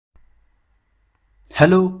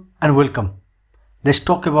Hello and welcome. Let's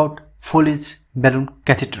talk about Foleys balloon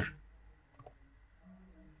catheter.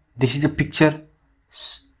 This is a picture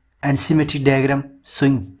and symmetry diagram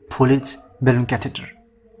showing Foleys balloon catheter.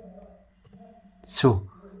 So,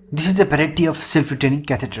 this is a variety of self-retaining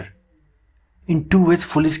catheter. In two ways,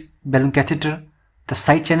 Foleys balloon catheter, the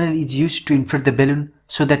side channel is used to inflate the balloon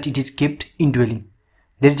so that it is kept indwelling.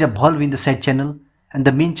 There is a valve in the side channel and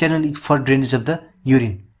the main channel is for drainage of the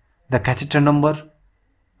urine. The catheter number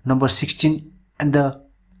 16 and the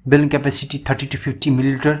balloon capacity 30 to 50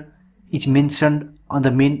 milliliter is mentioned on the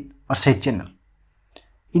main or side channel.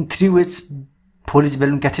 In three ways Foleys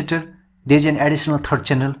balloon catheter, there is an additional third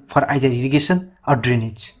channel for either irrigation or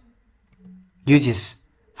drainage. Uses: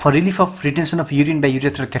 for relief of retention of urine by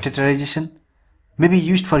urethral catheterization, may be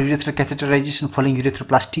used for urethral catheterization following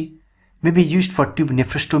urethroplasty, may be used for tube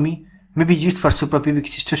nephrostomy, may be used for suprapubic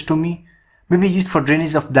cystostomy, may be used for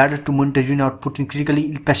drainage of bladder to monitor urine output in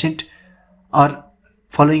critically ill patient or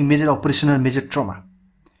following major operation or major trauma.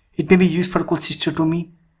 It may be used for cholecystomy,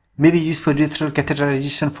 may be used for urethral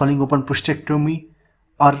catheterization following open prostatectomy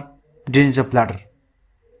or drainage of bladder.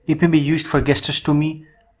 It may be used for gastrostomy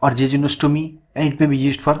or jejunostomy, and it may be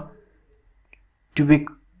used for tubic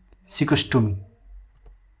cystostomy.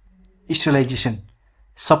 Sterilization: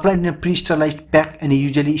 supplied in a pre-sterilized pack and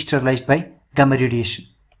usually sterilized by gamma radiation.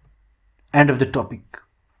 End of the topic.